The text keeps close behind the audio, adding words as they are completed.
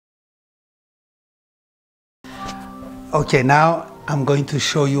Okay, now I'm going to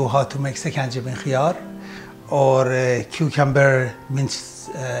show you how to make سکنجبین خیار or cucumber mint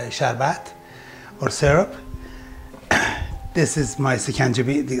شربت or syrup. This is my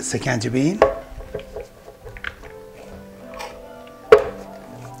سکنجبین.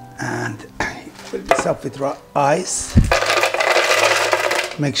 And fill this up with ice.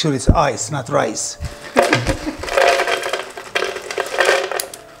 Make sure it's ice, not rice.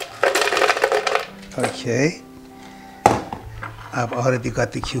 Okay. I've already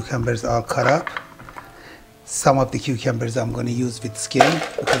got the cucumbers all cut up. Some of the cucumbers I'm going to use with skin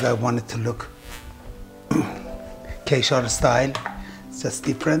because I want it to look Khayar style. It's just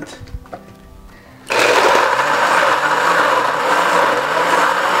different.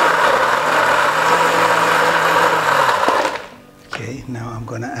 Okay, now I'm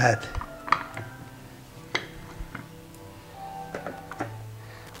going to add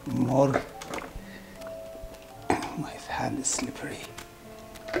more. My hand is slippery.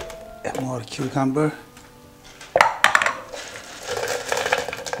 More cucumber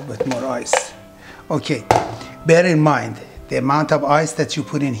with more ice. Okay, bear in mind the amount of ice that you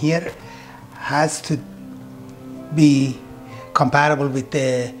put in here has to be comparable with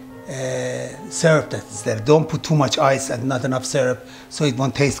the syrup that's there. Don't put too much ice and not enough syrup, so it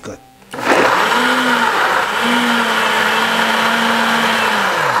won't taste good.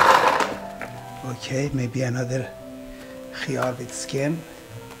 Okay, maybe another khiyar with skin.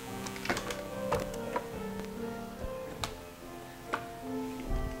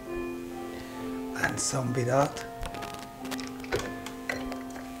 And some without.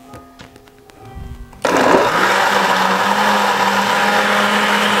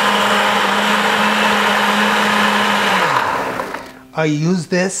 I use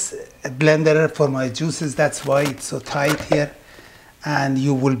this blender for my juices, that's why it's so tight here. And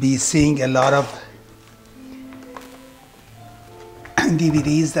you will be seeing a lot of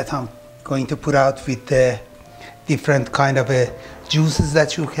DVDs that I'm going to put out with different kind of juices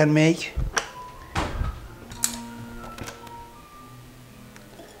that you can make.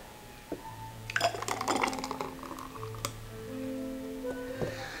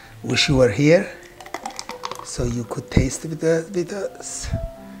 Wish you were here so you could taste with us.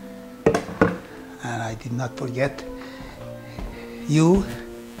 And I did not forget you.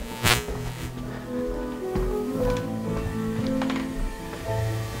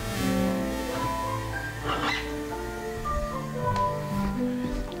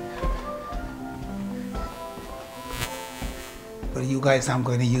 For you guys, I'm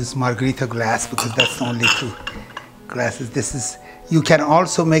going to use margarita glass because that's the only two glasses. This is, you can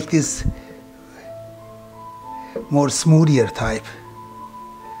also make this more smoothier type.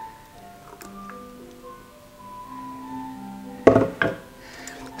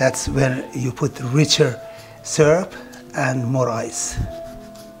 That's when you put richer syrup and more ice.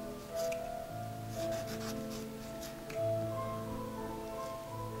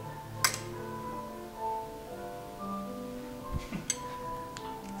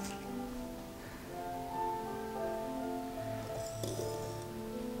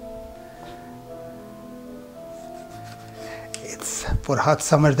 It's for hot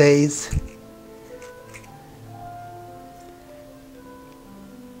summer days.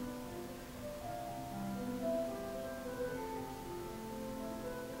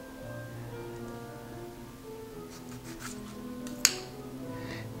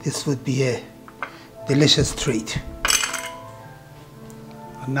 This would be a delicious treat.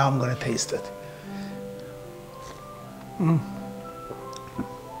 And now I'm going to taste it.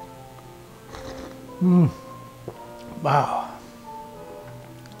 Wow.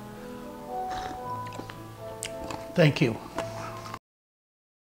 Thank you.